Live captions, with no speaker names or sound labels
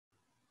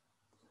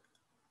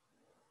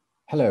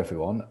Hello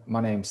everyone, my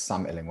name's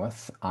Sam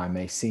Illingworth. I'm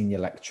a senior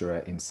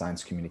lecturer in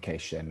science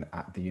communication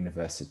at the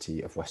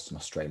University of Western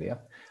Australia.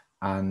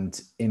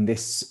 And in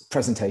this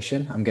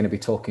presentation, I'm going to be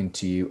talking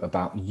to you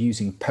about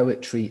using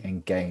poetry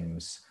and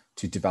games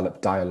to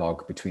develop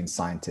dialogue between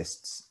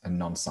scientists and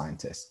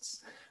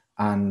non-scientists.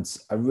 And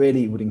I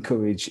really would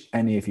encourage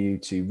any of you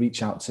to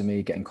reach out to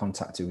me, get in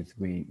contact with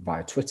me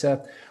via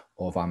Twitter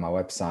or via my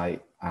website,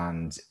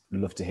 and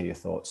love to hear your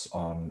thoughts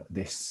on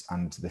this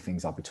and the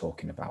things I'll be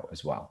talking about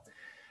as well.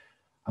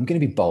 I'm going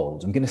to be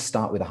bold. I'm going to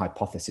start with a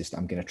hypothesis that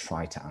I'm going to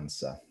try to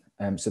answer.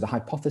 So the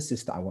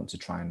hypothesis that I want to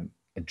try and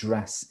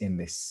address in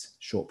this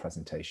short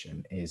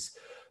presentation is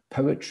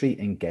poetry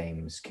and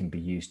games can be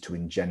used to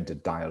engender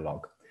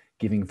dialogue,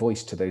 giving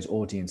voice to those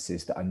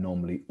audiences that are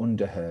normally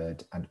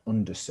underheard and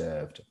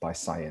underserved by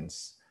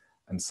science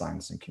and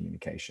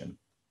communication.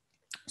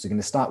 So I'm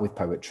going to start with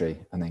poetry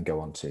and then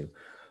go on to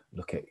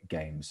look at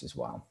games as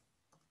well.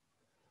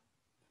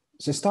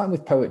 So starting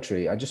with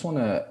poetry, I just want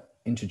to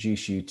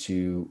introduce you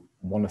to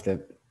one of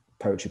the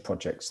poetry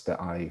projects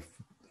that I've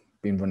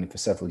been running for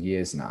several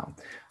years now.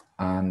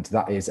 And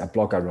that is a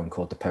blog I run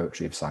called The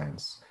Poetry of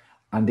Science.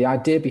 And the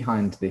idea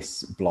behind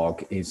this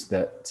blog is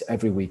that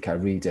every week I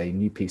read a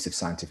new piece of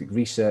scientific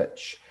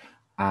research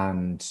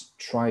and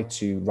try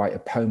to write a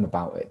poem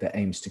about it that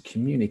aims to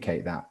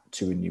communicate that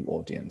to a new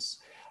audience.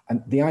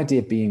 And the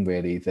idea being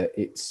really that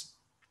it's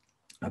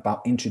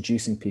about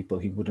introducing people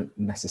who wouldn't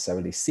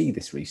necessarily see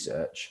this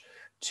research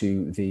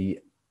to the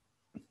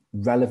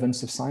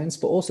relevance of science,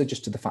 but also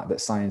just to the fact that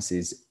science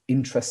is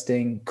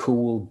interesting,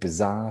 cool,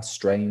 bizarre,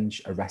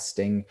 strange,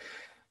 arresting,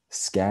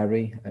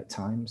 scary at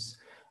times.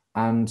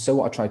 And so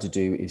what I try to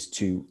do is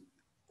to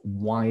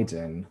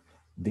widen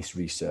this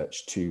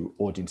research to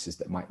audiences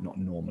that might not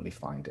normally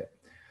find it.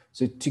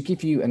 So to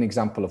give you an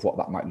example of what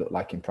that might look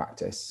like in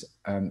practice,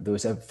 there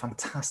was a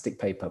fantastic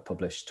paper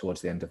published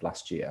towards the end of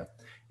last year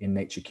in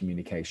Nature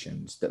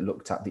Communications that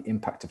looked at the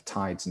impact of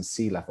tides and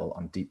sea level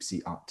on deep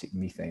sea Arctic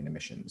methane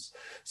emissions.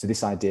 So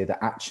this idea that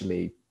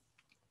actually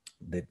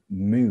the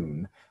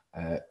moon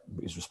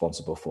is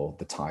responsible for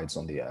the tides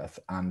on the Earth,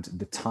 and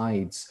the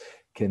tides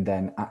can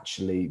then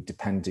actually,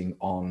 depending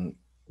on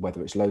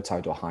whether it's low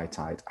tide or high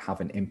tide, have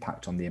an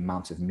impact on the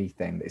amount of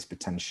methane that is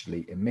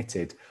potentially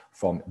emitted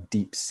from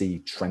deep sea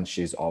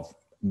trenches of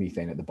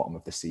methane at the bottom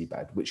of the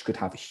seabed, which could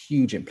have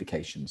huge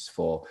implications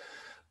for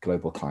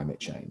global climate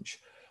change.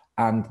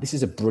 And this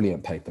is a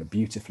brilliant paper,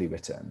 beautifully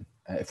written.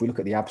 If we look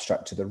at the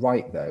abstract to the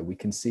right, though, we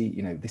can see,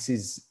 this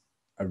is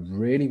a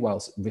really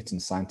well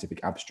written scientific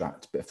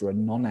abstract, but for a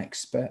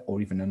non-expert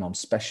or even a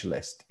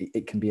non-specialist,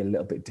 it can be a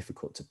little bit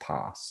difficult to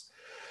pass.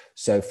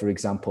 So for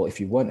example,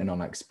 if you weren't a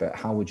non-expert,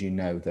 how would you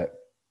know that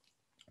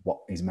what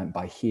is meant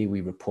by here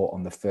we report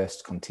on the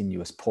first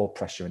continuous pore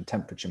pressure and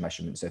temperature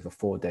measurements over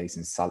 4 days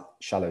in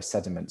shallow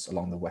sediments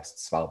along the West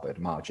Svalbard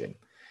margin?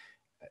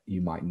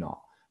 You might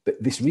not.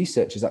 But this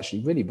research is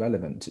actually really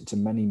relevant to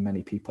many,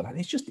 many people, and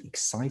it's just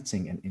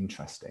exciting and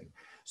interesting.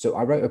 So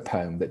I wrote a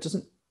poem that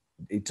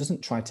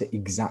doesn't try to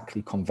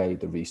exactly convey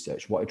the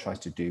research. What it tries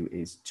to do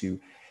is to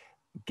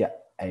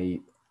get a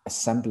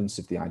semblance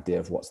of the idea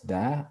of what's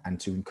there and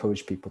to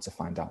encourage people to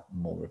find out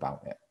more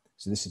about it.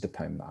 So this is the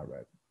poem that I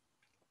wrote.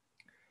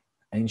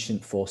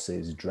 Ancient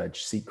forces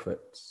dredge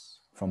secrets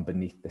from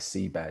beneath the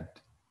seabed,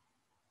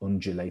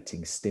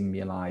 undulating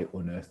stimuli,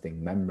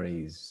 unearthing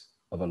memories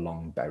of a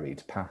long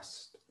buried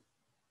past.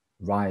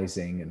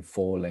 Rising and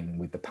falling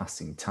with the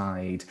passing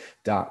tide,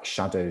 dark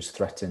shadows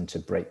threaten to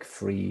break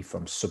free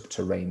from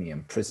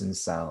subterranean prison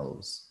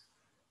cells,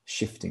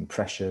 shifting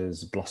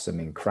pressures,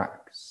 blossoming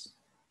cracks,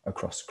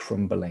 across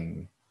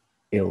crumbling,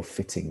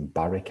 ill-fitting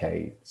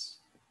barricades.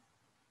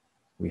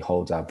 We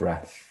hold our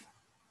breath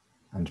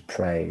and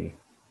pray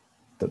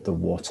that the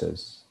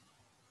waters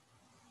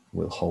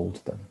will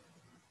hold them.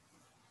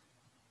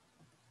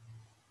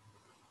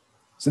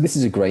 So this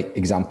is a great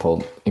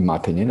example, in my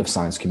opinion, of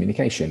science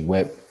communication,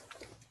 where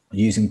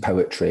using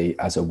poetry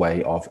as a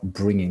way of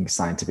bringing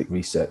scientific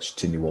research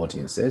to new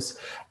audiences.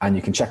 And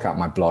you can check out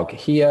my blog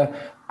here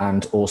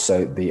and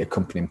also the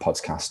accompanying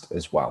podcast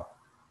as well.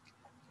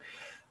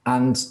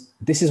 And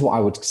this is what I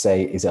would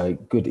say is a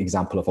good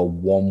example of a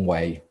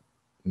one-way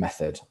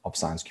method of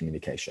science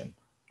communication.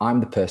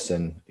 I'm the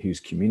person who's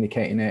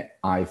communicating it.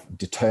 I've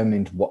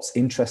determined what's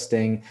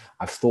interesting.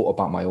 I've thought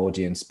about my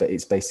audience, but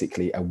it's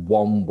basically a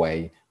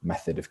one-way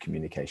method of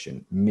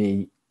communication.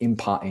 Me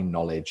imparting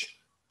knowledge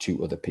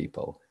to other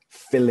people,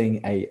 filling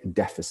a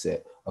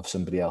deficit of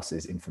somebody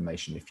else's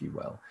information, if you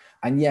will.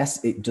 And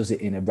yes, it does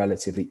it in a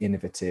relatively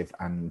innovative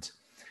and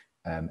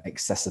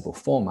accessible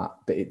format,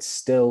 but it's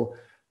still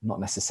not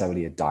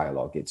necessarily a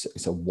dialogue.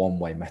 It's a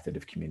one-way method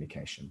of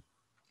communication.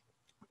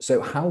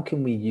 So how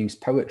can we use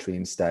poetry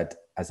instead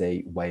as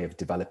a way of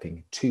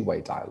developing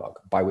two-way dialogue?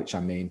 By which I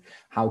mean,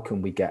 how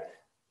can we get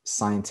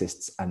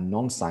scientists and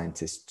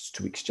non-scientists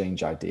to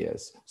exchange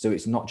ideas? So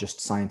it's not just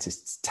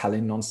scientists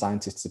telling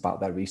non-scientists about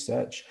their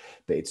research,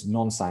 but it's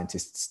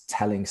non-scientists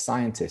telling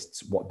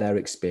scientists what their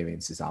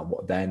experiences are,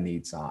 what their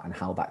needs are, and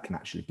how that can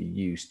actually be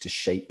used to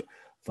shape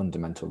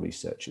fundamental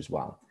research as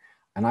well.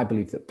 And I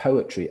believe that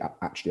poetry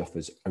actually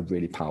offers a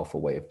really powerful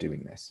way of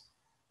doing this.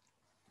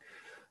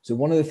 So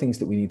one of the things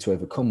that we need to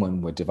overcome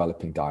when we're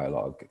developing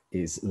dialogue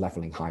is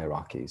leveling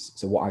hierarchies.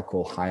 So what I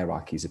call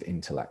hierarchies of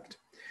intellect.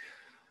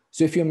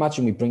 So if you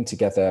imagine we bring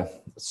together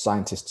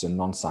scientists and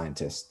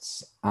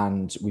non-scientists,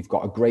 and we've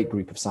got a great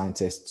group of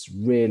scientists,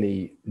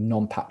 really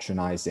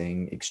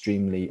non-patronizing,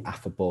 extremely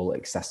affable,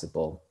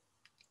 accessible,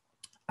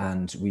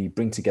 and we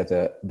bring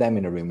together them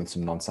in a room with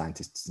some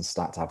non-scientists and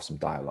start to have some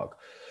dialogue.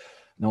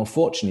 Now,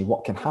 unfortunately,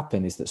 what can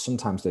happen is that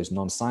sometimes those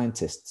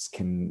non-scientists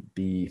can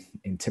be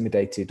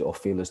intimidated or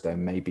feel as though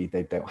maybe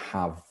they don't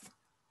have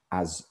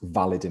as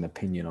valid an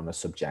opinion on a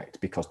subject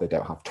because they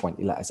don't have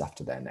 20 letters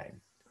after their name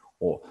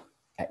or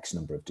X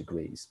number of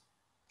degrees.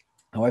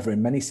 However,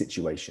 in many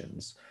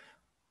situations,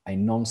 a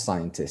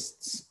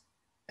non-scientist's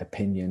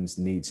opinions,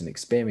 needs, and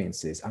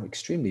experiences are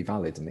extremely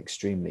valid and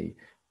extremely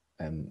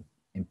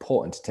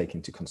important to take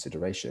into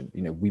consideration.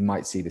 You know, we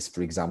might see this,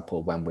 for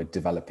example, when we're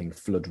developing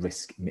flood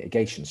risk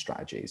mitigation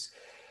strategies.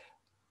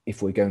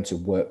 If we're going to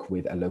work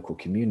with a local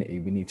community,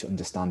 we need to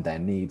understand their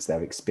needs,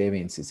 their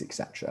experiences,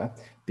 etc.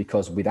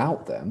 Because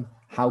without them,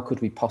 how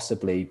could we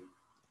possibly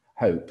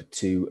hope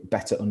to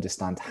better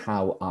understand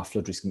how our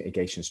flood risk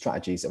mitigation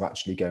strategies are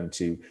actually going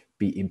to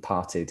be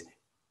imparted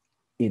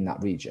in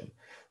that region?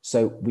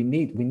 So we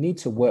need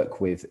to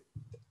work with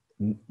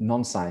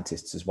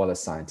non-scientists as well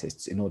as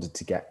scientists in order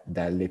to get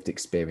their lived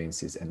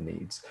experiences and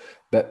needs.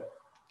 But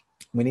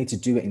we need to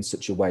do it in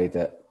such a way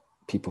that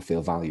people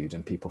feel valued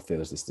and people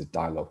feel as this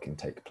dialogue can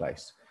take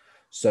place.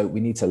 So we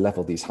need to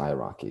level these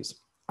hierarchies.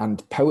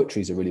 And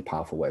poetry is a really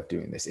powerful way of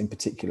doing this, in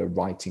particular,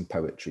 writing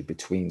poetry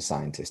between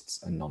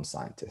scientists and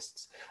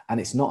non-scientists. And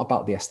it's not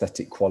about the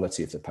aesthetic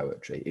quality of the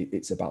poetry,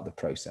 it's about the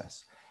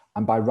process.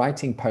 And by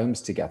writing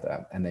poems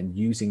together and then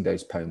using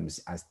those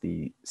poems as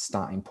the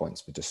starting points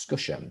for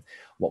discussion,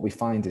 what we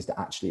find is that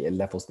actually it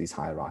levels these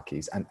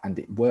hierarchies, and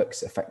it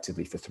works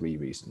effectively for three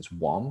reasons.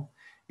 One,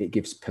 it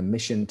gives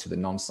permission to the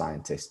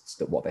non-scientists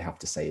that what they have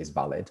to say is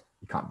valid.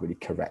 You can't really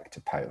correct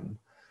a poem.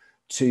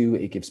 Two,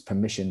 it gives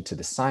permission to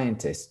the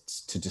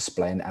scientists to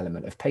display an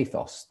element of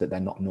pathos that they're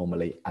not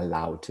normally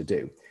allowed to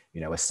do.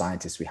 You know, as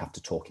scientists, we have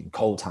to talk in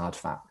cold, hard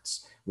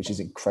facts, which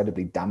is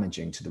incredibly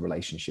damaging to the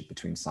relationship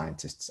between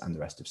scientists and the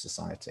rest of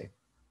society.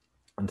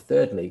 And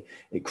thirdly,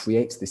 it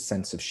creates this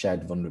sense of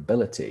shared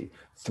vulnerability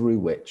through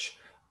which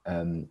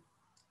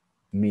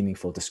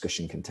meaningful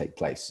discussion can take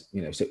place.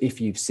 You know, so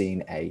if you've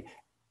seen a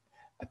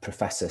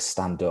professor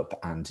stand up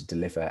and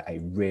deliver a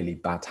really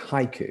bad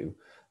haiku,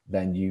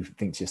 then you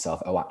think to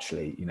yourself, oh,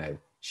 actually, you know,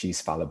 she's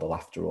fallible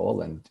after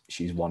all, and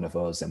she's one of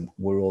us, and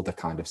we're all the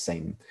kind of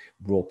same,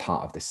 we're all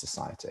part of this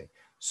society.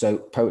 So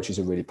poetry is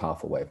a really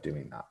powerful way of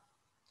doing that.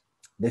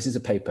 This is a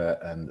paper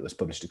that was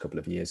published a couple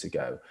of years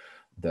ago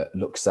that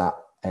looks at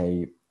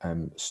a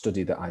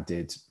study that I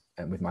did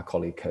with my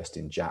colleague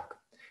Kirsten Jack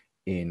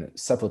in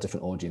several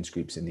different audience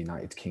groups in the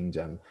United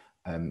Kingdom,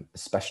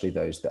 especially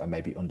those that are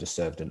maybe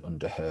underserved and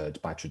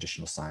underheard by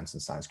traditional science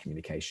and science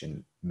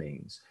communication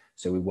means.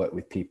 So we work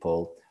with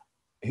people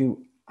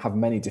who have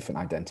many different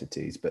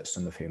identities, but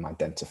some of whom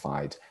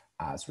identified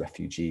as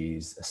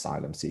refugees,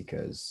 asylum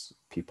seekers,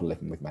 people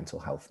living with mental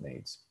health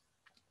needs.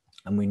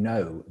 And we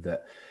know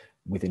that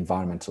with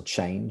environmental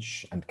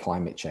change and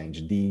climate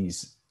change,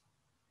 these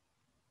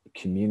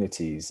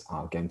communities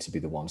are going to be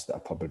the ones that are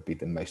probably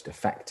the most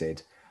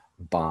affected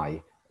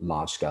by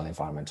large-scale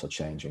environmental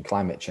change and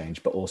climate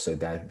change, but also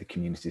they're the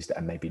communities that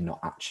are maybe not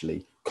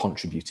actually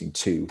contributing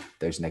to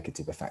those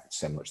negative effects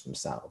so much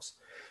themselves.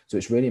 So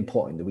it's really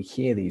important that we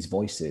hear these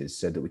voices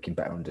so that we can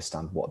better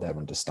understand what their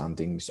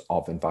understandings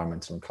of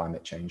environmental and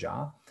climate change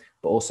are,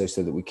 but also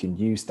so that we can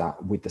use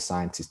that with the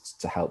scientists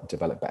to help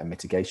develop better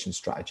mitigation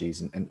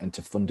strategies and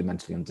to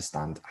fundamentally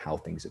understand how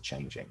things are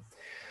changing.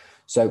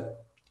 So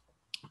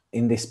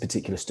in this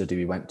particular study,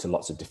 we went to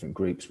lots of different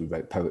groups. We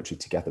wrote poetry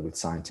together with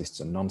scientists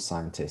and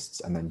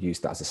non-scientists, and then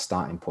used that as a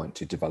starting point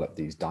to develop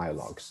these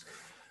dialogues.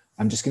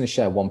 I'm just going to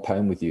share one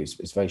poem with you.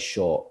 It's very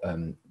short,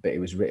 but it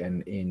was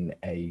written in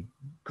a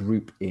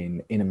group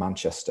in inner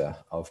Manchester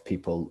of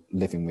people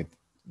living with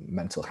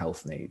mental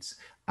health needs.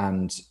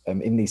 And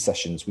in these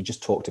sessions, we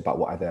just talked about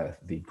what other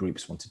the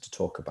groups wanted to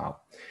talk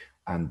about.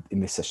 And in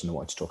this session, I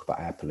wanted to talk about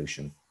air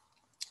pollution.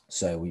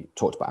 So we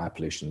talked about air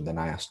pollution. Then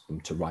I asked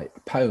them to write a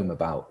poem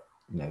about,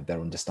 you know,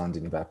 their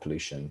understanding of air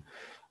pollution,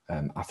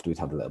 after we'd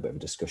had a little bit of a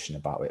discussion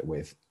about it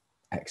with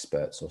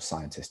experts or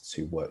scientists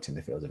who worked in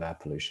the field of air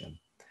pollution.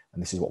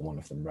 And this is what one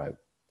of them wrote.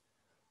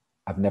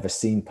 I've never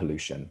seen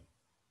pollution,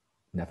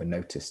 never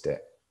noticed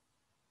it.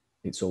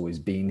 It's always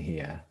been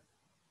here,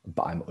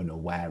 but I'm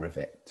unaware of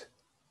it,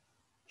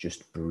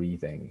 just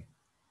breathing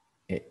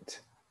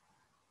it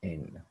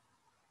in.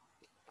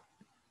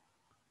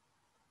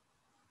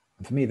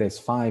 And for me, those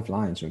 5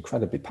 lines are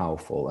incredibly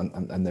powerful,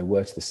 and they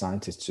were to the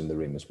scientists in the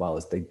room as well,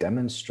 as they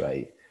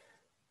demonstrate,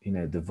 you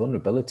know, the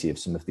vulnerability of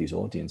some of these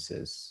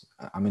audiences.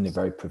 I'm in a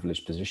very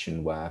privileged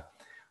position where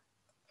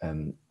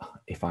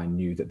if I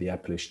knew that the air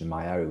pollution in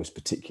my area was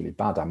particularly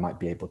bad, I might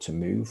be able to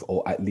move,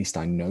 or at least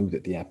I know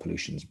that the air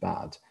pollution is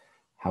bad.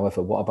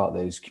 However, what about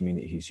those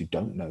communities who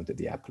don't know that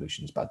the air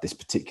pollution is bad? This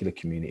particular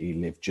community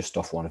lived just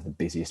off one of the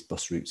busiest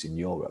bus routes in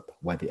Europe,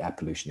 where the air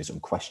pollution is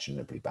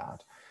unquestionably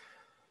bad.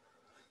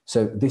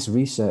 So this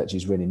research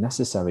is really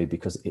necessary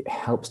because it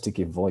helps to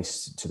give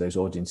voice to those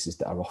audiences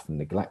that are often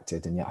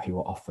neglected and yet who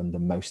are often the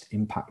most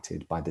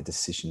impacted by the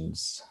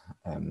decisions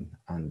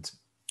and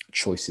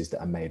choices that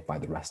are made by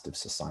the rest of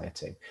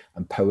society.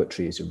 And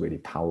poetry is a really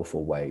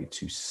powerful way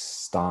to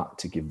start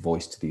to give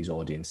voice to these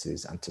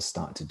audiences and to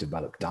start to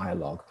develop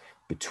dialogue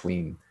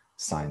between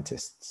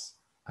scientists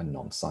and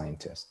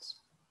non-scientists.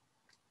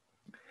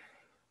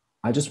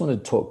 I just want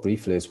to talk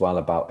briefly as well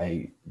about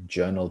a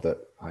journal that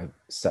I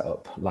set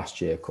up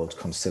last year called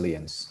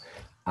Consilience.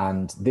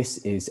 And this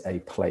is a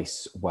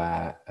place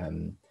where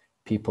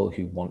people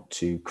who want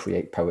to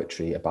create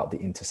poetry about the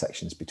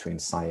intersections between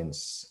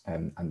science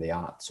and the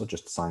arts, or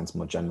just science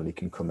more generally,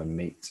 can come and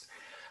meet.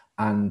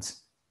 And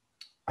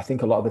I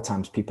think a lot of the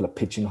times people are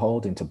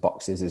pigeonholed into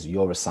boxes as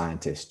you're a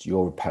scientist,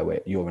 you're a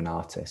poet, you're an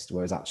artist,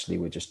 whereas actually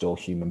we're just all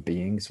human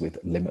beings with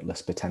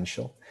limitless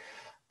potential.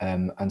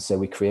 And so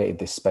we created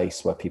this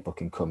space where people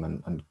can come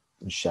and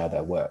share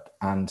their work.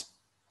 And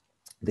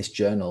this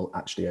journal,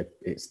 actually,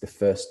 it's the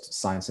first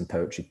science and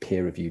poetry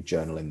peer-reviewed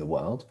journal in the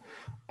world.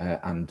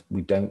 And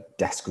we don't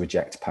desk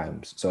reject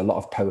poems. So a lot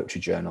of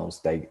poetry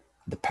journals, the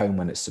poem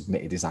when it's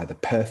submitted is either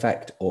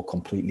perfect or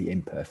completely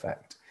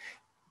imperfect,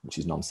 which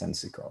is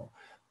nonsensical.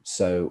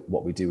 So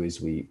what we do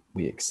is we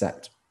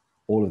accept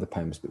all of the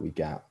poems that we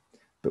get,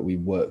 but we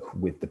work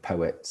with the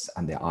poets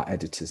and our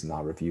editors and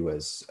our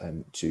reviewers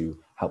to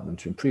help them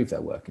to improve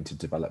their work and to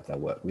develop their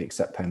work. We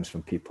accept poems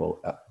from people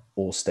at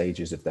all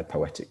stages of their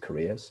poetic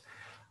careers.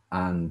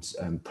 And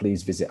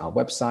please visit our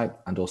website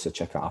and also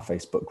check out our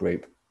Facebook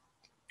group.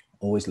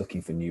 Always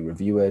looking for new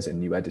reviewers and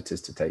new editors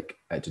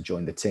to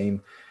join the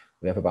team.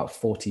 We have about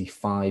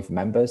 45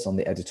 members on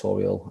the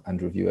editorial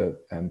and reviewer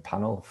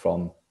panel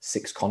from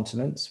 6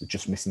 continents. We're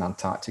just missing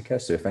Antarctica.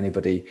 So if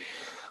anybody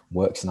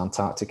works in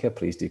Antarctica,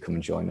 please do come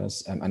and join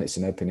us. And it's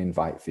an open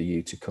invite for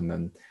you to come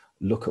and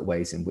look at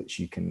ways in which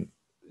you can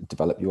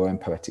develop your own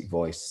poetic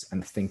voice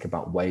and think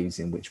about ways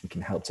in which we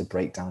can help to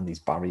break down these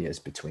barriers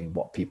between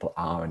what people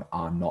are and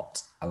are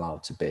not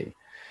allowed to be.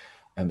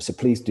 So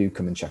please do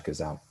come and check us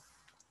out.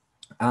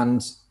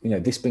 And,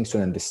 this brings to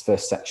an end this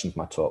first section of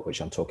my talk, which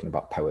I'm talking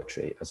about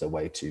poetry as a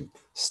way to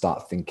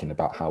start thinking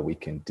about how we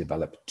can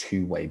develop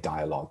two-way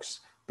dialogues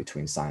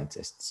between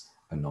scientists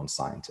and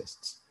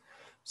non-scientists.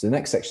 So the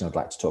next section I'd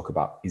like to talk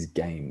about is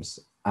games.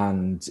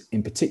 And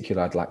in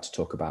particular, I'd like to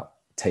talk about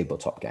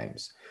tabletop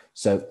games.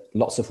 So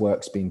lots of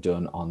work's been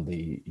done on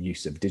the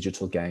use of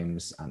digital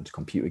games and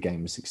computer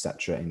games,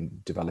 etc.,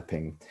 in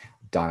developing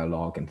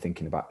dialogue and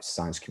thinking about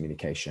science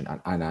communication.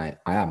 And I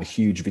am a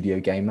huge video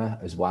gamer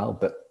as well,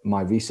 but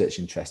my research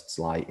interests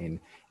lie in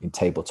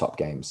tabletop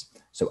games.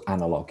 So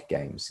analog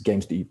games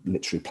that you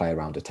literally play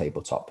around a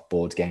tabletop,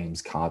 board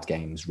games, card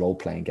games,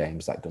 role-playing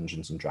games like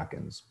Dungeons and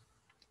Dragons.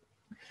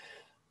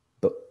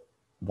 But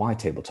why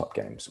tabletop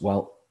games?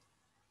 Well,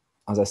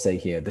 as I say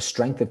here, the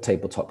strength of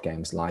tabletop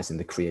games lies in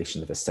the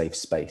creation of a safe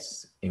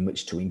space in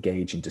which to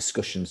engage in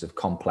discussions of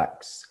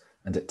complex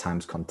and at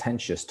times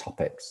contentious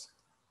topics,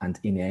 and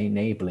in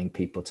enabling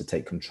people to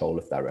take control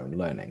of their own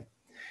learning.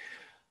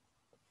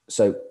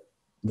 So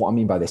what I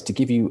mean by this,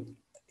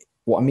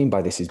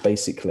 is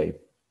basically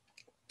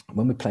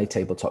when we play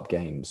tabletop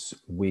games,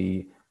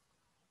 we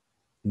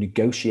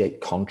negotiate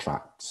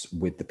contracts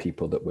with the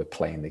people that we're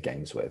playing the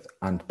games with.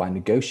 And by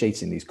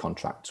negotiating these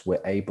contracts,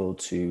 we're able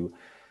to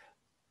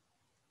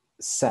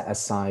set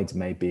aside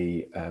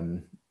maybe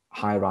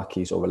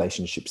hierarchies or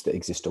relationships that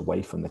exist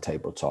away from the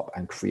tabletop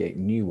and create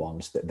new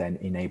ones that then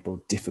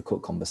enable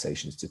difficult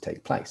conversations to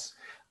take place.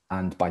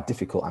 And by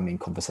difficult, I mean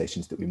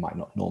conversations that we might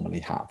not normally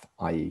have,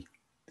 i.e.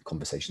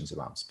 conversations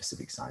around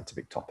specific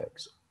scientific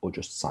topics or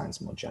just science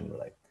more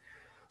generally.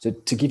 So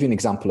to give you an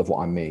example of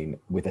what I mean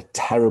with a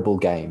terrible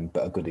game,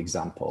 but a good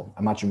example,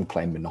 imagine we're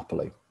playing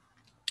Monopoly.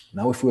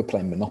 Now, if we were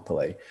playing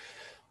Monopoly,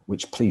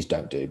 which please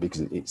don't do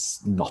because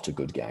it's not a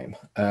good game.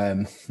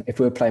 If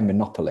we were playing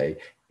Monopoly,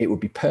 it would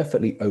be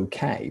perfectly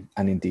okay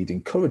and indeed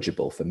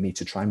encourageable for me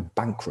to try and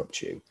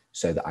bankrupt you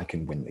so that I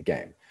can win the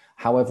game.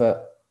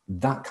 However,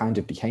 that kind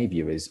of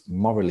behavior is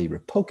morally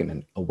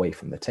repugnant away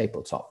from the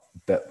tabletop.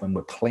 But when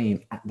we're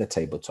playing at the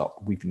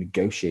tabletop, we've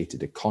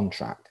negotiated a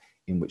contract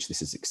in which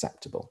this is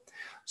acceptable.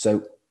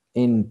 So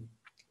in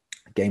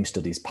game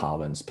studies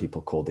parlance,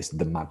 people call this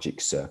the magic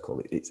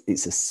circle.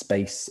 It's a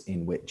space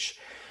in which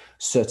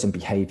certain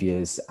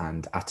behaviors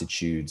and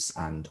attitudes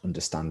and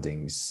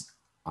understandings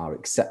are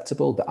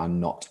acceptable that are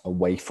not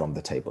away from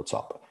the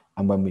tabletop.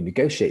 And when we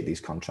negotiate these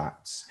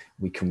contracts,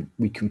 we can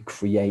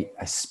create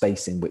a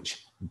space in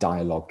which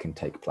dialogue can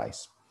take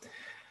place.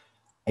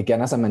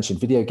 Again, as I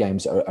mentioned, video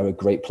games are a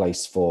great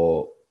place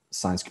for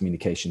science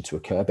communication to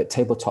occur, but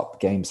tabletop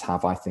games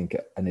have, I think,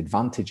 an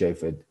advantage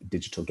over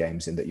digital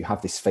games in that you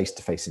have this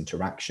face-to-face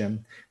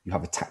interaction, you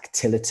have a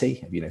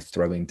tactility of,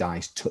 throwing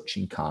dice,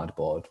 touching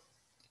cardboard.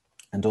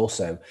 And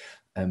also,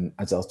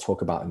 as I'll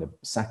talk about in a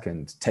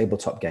second,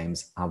 tabletop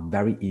games are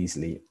very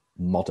easily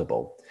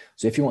moddable.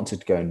 So if you want to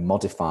go and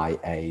modify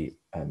a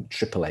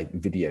AAA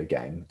video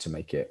game to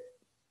make it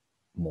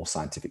more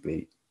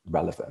scientifically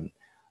relevant,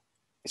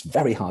 it's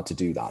very hard to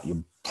do that.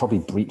 You're probably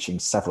breaching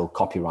several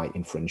copyright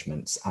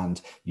infringements,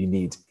 and you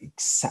need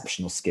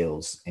exceptional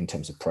skills in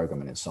terms of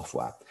programming and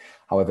software.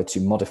 However, to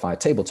modify a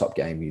tabletop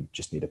game, you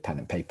just need a pen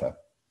and paper.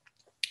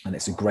 And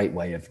it's a great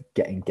way of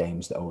getting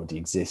games that already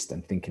exist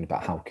and thinking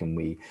about how can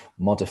we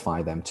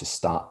modify them to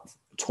start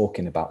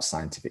talking about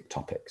scientific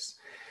topics.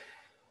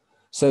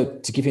 So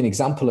to give you an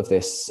example of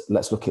this,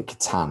 let's look at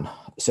Catan.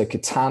 So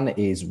Catan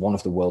is one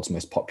of the world's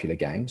most popular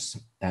games.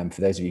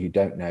 For those of you who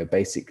don't know,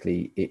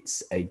 basically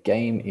it's a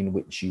game in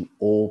which you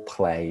all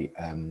play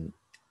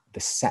the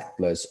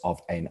settlers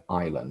of an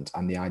island.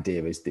 And the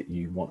idea is that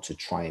you want to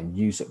try and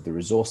use up the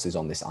resources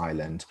on this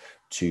island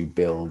to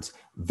build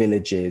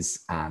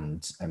villages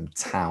and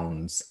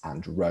towns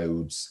and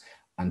roads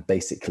and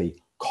basically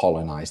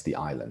colonize the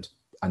island.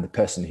 And the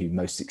person who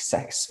most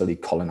successfully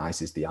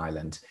colonizes the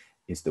island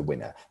is the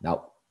winner.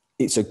 Now,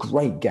 it's a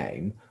great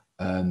game.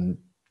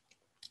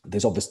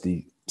 There's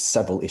obviously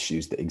several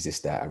issues that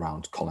exist there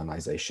around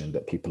colonization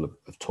that people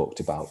have talked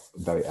about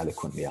very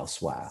eloquently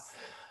elsewhere.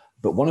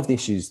 But one of the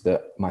issues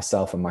that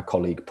myself and my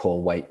colleague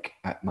Paul Wake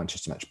at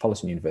Manchester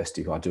Metropolitan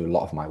University, who I do a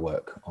lot of my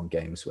work on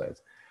games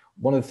with,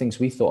 one of the things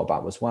we thought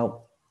about was,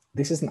 well,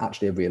 this isn't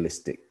actually a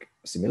realistic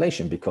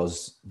simulation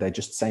because they're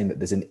just saying that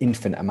there's an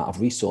infinite amount of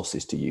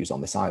resources to use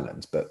on this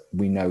island. But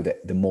we know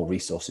that the more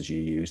resources you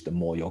use, the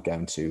more you're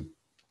going to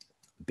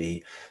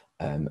be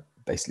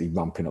basically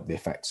ramping up the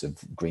effects of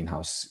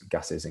greenhouse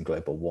gases and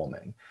global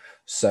warming.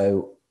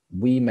 So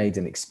we made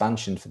an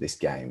expansion for this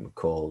game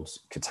called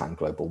Catan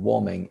Global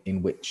Warming,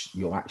 in which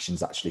your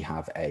actions actually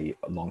have a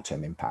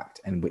long-term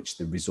impact, in which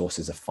the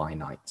resources are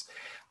finite.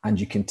 And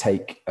you can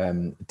take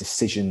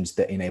decisions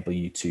that enable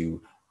you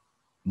to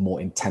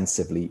more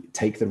intensively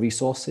take the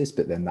resources,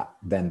 but then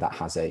that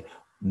has a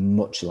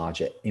much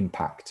larger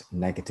impact,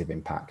 negative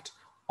impact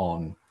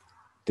on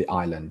the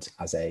island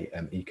as a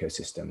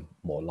ecosystem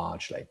more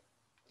largely.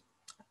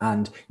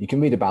 And you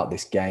can read about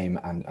this game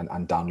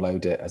and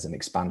download it as an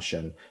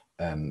expansion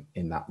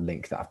in that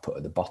link that I've put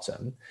at the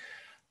bottom.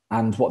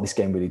 And what this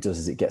game really does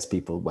is it gets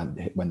people,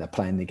 when they're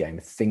playing the game,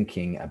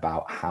 thinking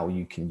about how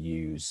you can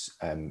use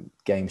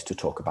games to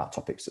talk about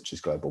topics such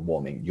as global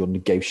warming. You're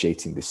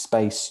negotiating this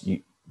space.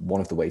 One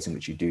of the ways in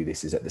which you do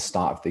this is at the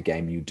start of the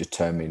game, you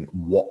determine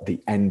what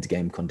the end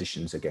game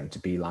conditions are going to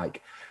be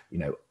like. You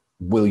know,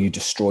 will you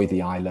destroy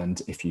the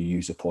island if you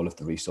use up all of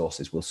the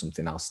resources? Will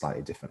something else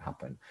slightly different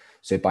happen?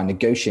 So by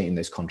negotiating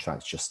those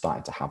contracts, you're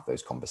starting to have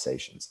those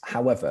conversations.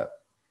 However,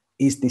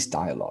 is this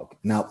dialogue?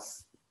 Now,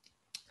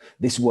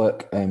 this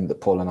work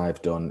that Paul and I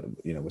have done,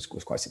 was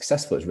quite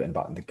successful. It was written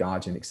about in The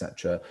Guardian,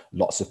 etc.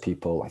 Lots of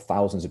people, like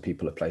thousands of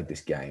people have played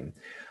this game.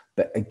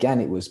 But again,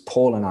 it was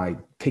Paul and I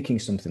picking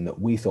something that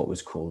we thought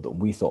was cool, that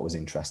we thought was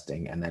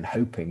interesting, and then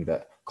hoping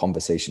that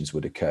conversations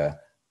would occur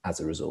as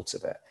a result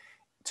of it.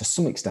 To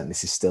some extent,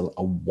 this is still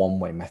a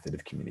one-way method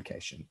of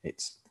communication.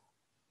 It's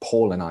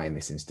Paul and I, in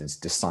this instance,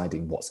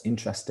 deciding what's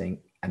interesting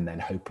and then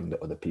hoping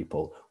that other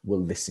people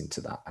will listen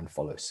to that and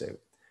follow suit.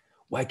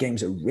 Where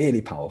games are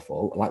really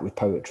powerful, like with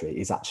poetry,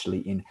 is actually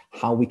in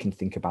how we can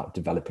think about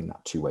developing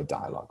that two-way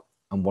dialogue.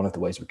 And one of the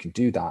ways we can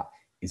do that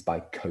is by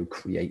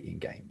co-creating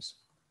games.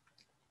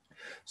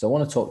 So I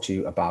want to talk to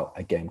you about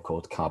a game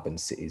called Carbon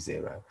City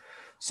Zero.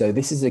 So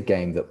this is a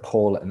game that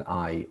Paul and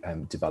I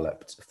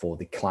developed for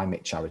the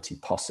climate charity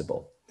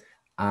Possible.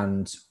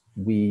 And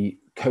we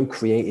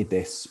co-created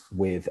this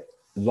with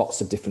lots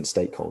of different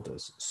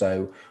stakeholders.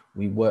 So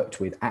we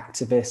worked with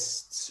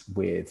activists,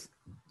 with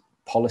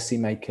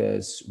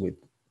policymakers, with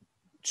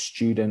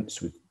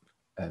students, with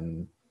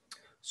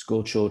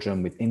school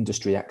children, with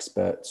industry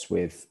experts,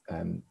 with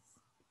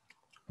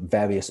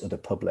various other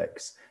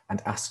publics,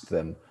 and asked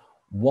them,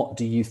 what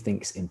do you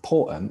think is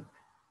important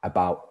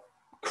about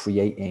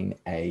creating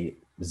a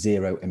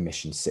zero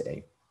emission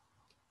city?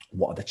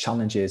 What are the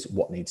challenges?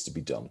 What needs to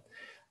be done?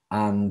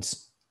 And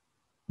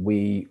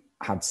we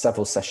had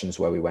several sessions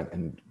where we went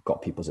and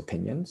got people's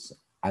opinions.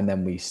 And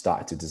then we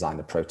started to design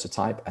a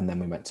prototype. And then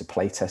we went to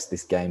play test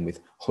this game with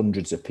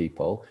hundreds of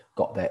people,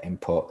 got their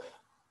input,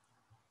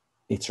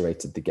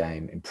 iterated the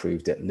game,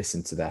 improved it,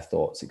 listened to their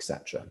thoughts,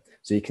 etc.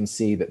 So you can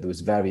see that there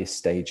was various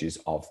stages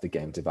of the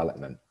game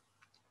development,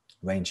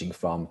 ranging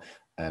from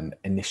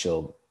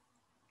initial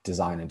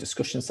design and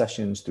discussion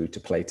sessions through to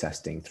play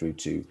testing, through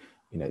to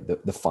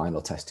the final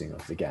testing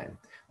of the game.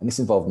 And this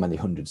involved many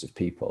hundreds of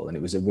people, and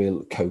it was a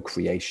real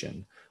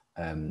co-creation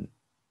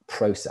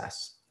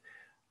process.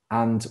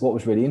 And what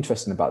was really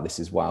interesting about this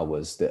as well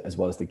was that, as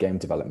well as the game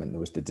development, there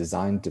was the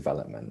design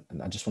development.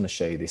 And I just want to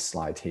show you this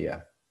slide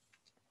here.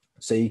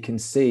 So you can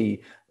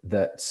see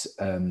that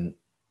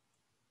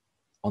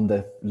on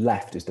the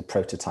left is the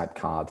prototype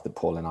card that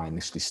Paul and I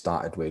initially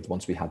started with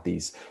once we had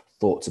these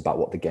thoughts about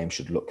what the game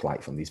should look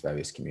like from these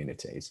various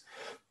communities.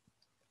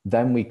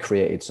 Then we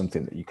created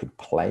something that you could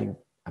play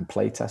and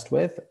play test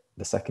with,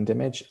 the second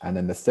image. And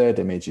then the third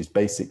image is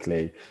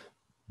basically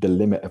the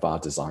limit of our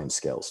design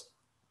skills.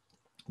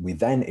 We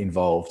then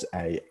involved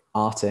a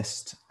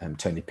artist,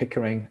 Tony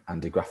Pickering,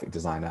 and a graphic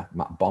designer,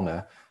 Matt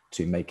Bonner,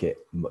 to make it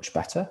much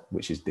better,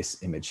 which is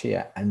this image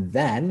here. And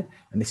then,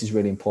 and this is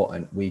really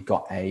important, we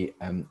got a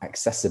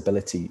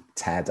accessibility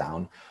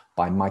teardown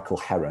by Michael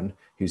Heron,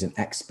 who's an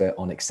expert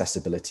on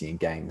accessibility in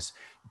games,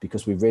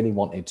 because we really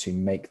wanted to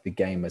make the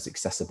game as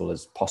accessible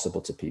as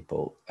possible to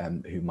people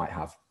who might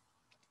have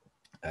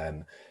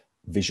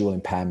visual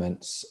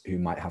impairments, who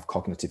might have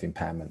cognitive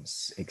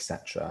impairments,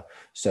 etc.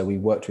 So we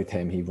worked with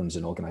him. He runs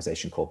an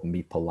organization called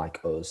Meeple Like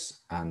Us,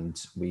 and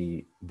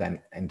we then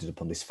ended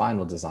up on this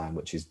final design,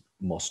 which is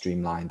more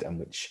streamlined and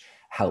which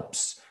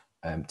helps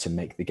to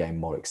make the game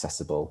more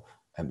accessible.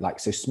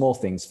 So small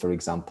things, for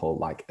example,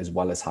 like as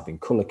well as having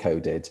color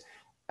coded,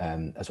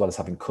 as well as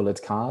having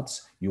colored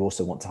cards, you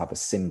also want to have a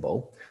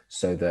symbol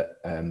so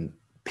that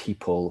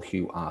people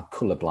who are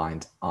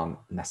colorblind aren't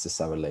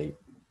necessarily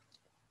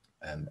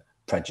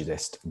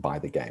prejudiced by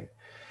the game.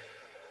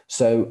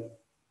 So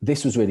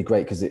this was really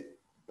great because it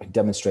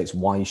demonstrates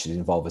why you should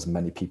involve as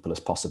many people as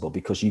possible,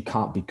 because you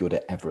can't be good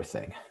at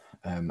everything.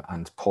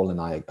 And Paul and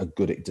I are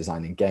good at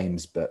designing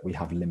games, but we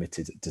have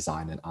limited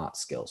design and art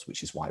skills,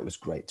 which is why it was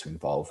great to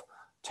involve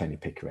Tony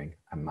Pickering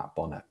and Matt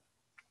Bonner.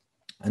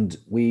 And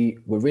we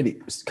were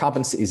really,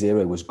 Carbon City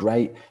Zero was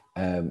great.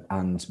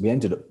 And we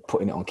ended up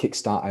putting it on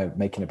Kickstarter,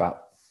 making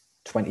about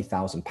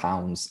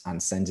 £20,000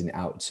 and sending it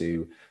out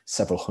to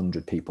several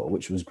hundred people,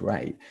 which was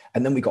great.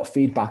 And then we got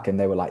feedback and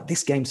they were like,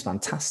 this game's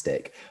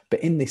fantastic, but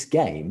in this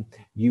game,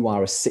 you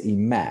are a city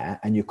mayor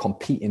and you're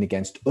competing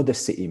against other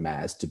city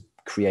mayors to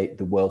create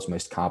the world's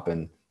most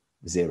carbon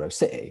zero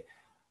city,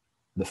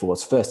 the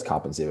world's first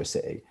carbon zero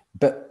city.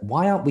 But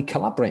why aren't we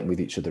collaborating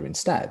with each other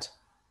instead?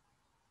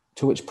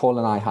 To which Paul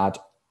and I had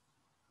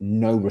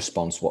no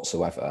response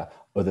whatsoever,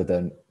 other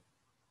than,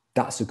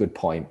 that's a good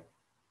point.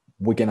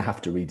 We're going to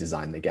have to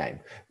redesign the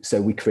game.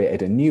 So we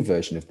created a new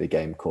version of the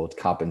game called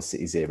Carbon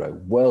City Zero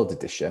World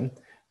Edition,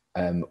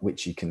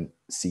 which you can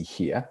see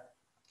here.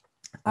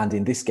 And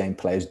in this game,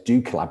 players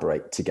do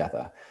collaborate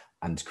together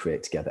and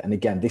create together. And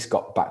again, this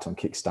got backed on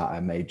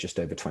Kickstarter, made just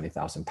over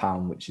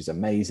 £20,000, which is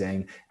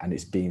amazing. And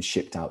it's being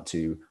shipped out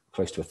to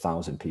close to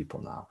 1,000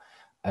 people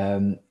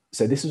now.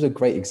 So this was a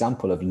great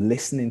example of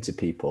listening to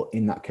people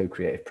in that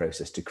co-creative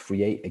process to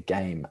create a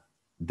game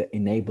that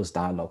enables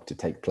dialogue to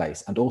take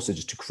place, and also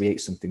just to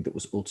create something that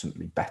was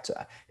ultimately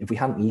better. If we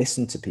hadn't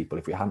listened to people,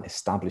 if we hadn't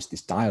established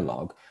this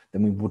dialogue,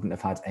 then we wouldn't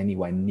have had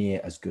anywhere near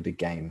as good a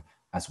game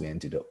as we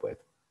ended up with.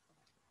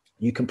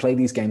 You can play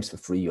these games for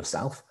free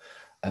yourself.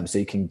 So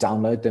you can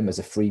download them as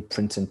a free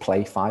print and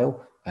play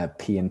file,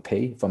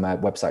 PNP, from a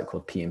website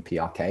called PNP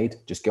Arcade.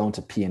 Just go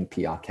onto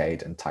PNP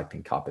Arcade and type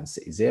in Carbon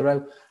City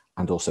Zero,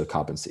 and also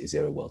Carbon City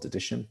Zero World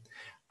Edition.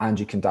 And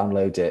you can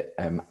download it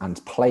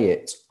and play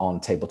it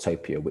on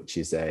Tabletopia, which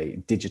is a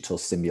digital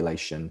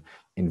simulation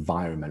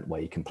environment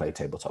where you can play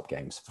tabletop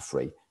games for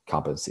free.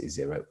 Carbon City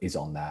Zero is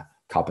on there.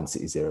 Carbon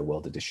City Zero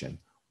World Edition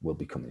will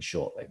be coming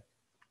shortly.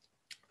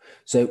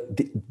 So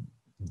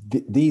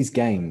these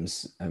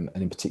games, and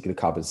in particular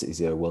Carbon City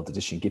Zero World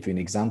Edition, give you an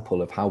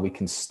example of how we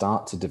can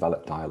start to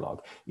develop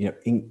dialogue. You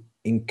know,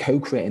 in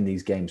co-creating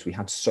these games, we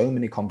had so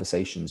many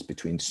conversations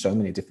between so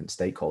many different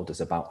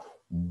stakeholders about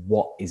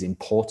what is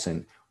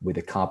important with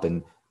a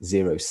carbon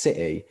zero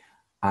city.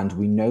 And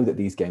we know that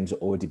these games are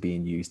already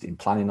being used in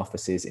planning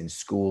offices, in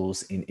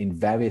schools, in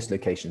various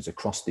locations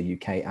across the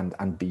UK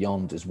and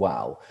beyond as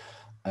well,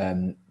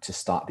 to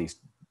start these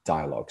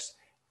dialogues.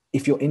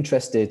 If you're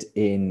interested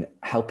in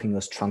helping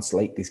us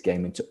translate this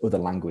game into other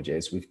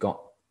languages, we've got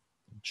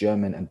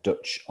German and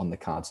Dutch on the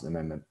cards at the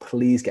moment.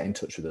 Please get in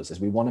touch with us, as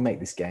we want to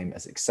make this game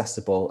as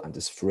accessible and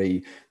as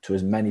free to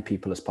as many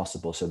people as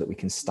possible so that we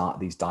can start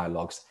these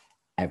dialogues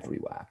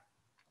everywhere.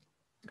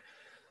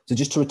 So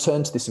just to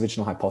return to this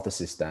original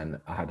hypothesis then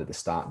I had at the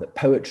start, that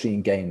poetry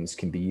in games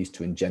can be used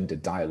to engender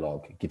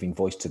dialogue, giving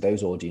voice to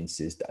those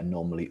audiences that are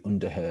normally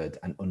underheard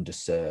and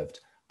underserved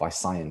by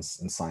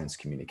science and science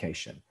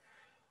communication.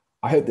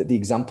 I hope that the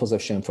examples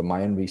I've shown from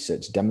my own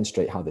research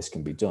demonstrate how this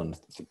can be done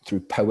through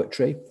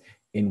poetry,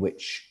 in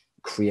which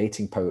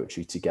creating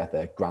poetry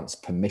together grants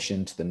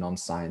permission to the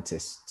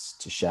non-scientists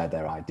to share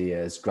their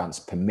ideas, grants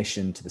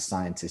permission to the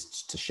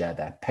scientists to share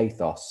their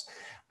pathos,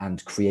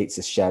 and creates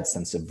a shared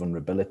sense of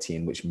vulnerability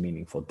in which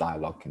meaningful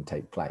dialogue can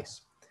take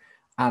place.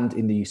 And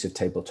in the use of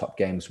tabletop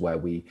games, where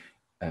we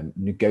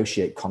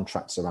negotiate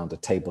contracts around a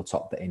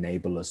tabletop that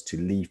enable us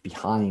to leave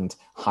behind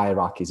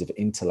hierarchies of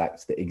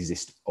intellect that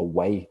exist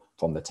away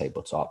from the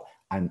tabletop,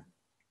 and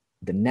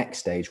the next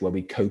stage where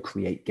we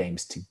co-create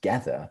games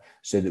together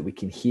so that we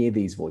can hear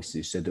these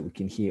voices, so that we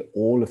can hear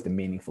all of the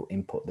meaningful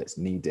input that's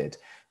needed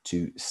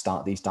to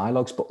start these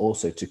dialogues, but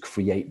also to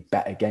create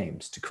better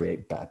games, to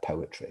create better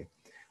poetry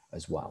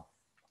as well.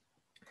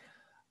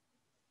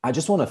 I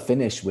just want to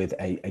finish with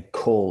a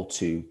call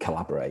to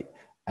collaborate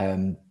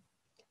and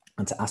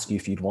to ask you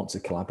if you'd want to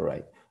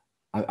collaborate.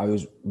 I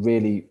was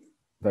really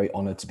very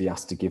honored to be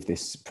asked to give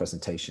this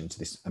presentation to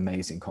this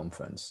amazing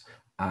conference.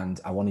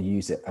 And I want to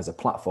use it as a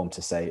platform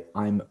to say,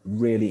 I'm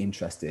really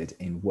interested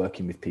in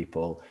working with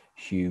people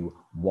who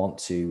want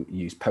to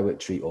use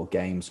poetry or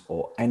games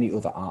or any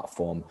other art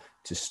form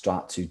to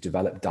start to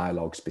develop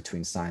dialogues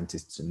between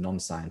scientists and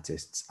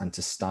non-scientists, and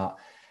to start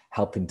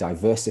helping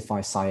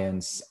diversify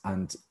science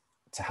and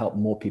to help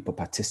more people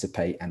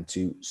participate, and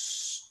to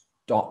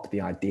stop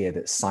the idea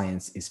that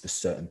science is for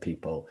certain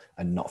people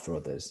and not for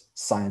others.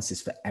 Science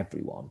is for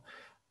everyone.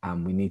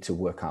 And we need to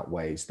work out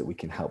ways that we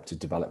can help to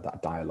develop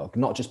that dialogue,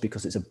 not just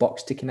because it's a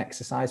box ticking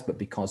exercise, but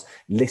because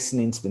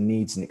listening to the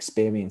needs and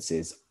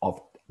experiences of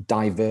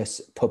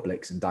diverse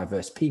publics and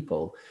diverse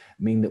people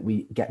mean that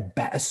we get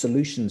better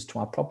solutions to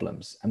our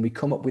problems, and we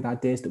come up with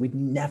ideas that we'd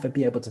never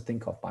be able to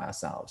think of by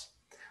ourselves.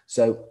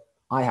 So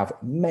I have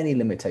many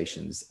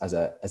limitations as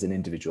an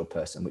individual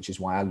person, which is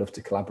why I love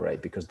to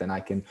collaborate, because then I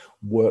can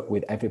work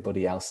with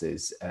everybody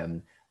else's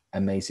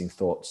amazing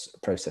thoughts,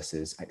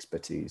 processes,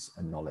 expertise,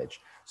 and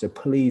knowledge. So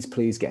please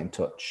get in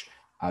touch.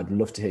 I'd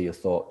love to hear your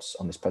thoughts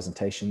on this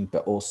presentation,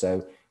 but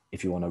also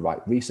if you want to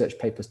write research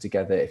papers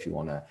together, if you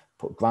want to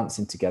put grants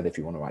in together, if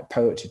you want to write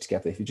poetry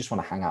together, if you just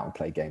want to hang out and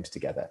play games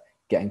together,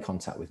 get in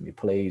contact with me,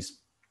 please.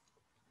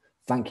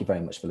 Thank you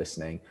very much for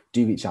listening.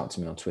 Do reach out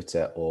to me on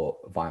Twitter or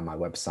via my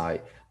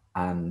website,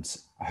 and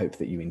I hope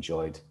that you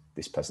enjoyed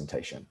this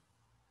presentation.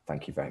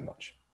 Thank you very much.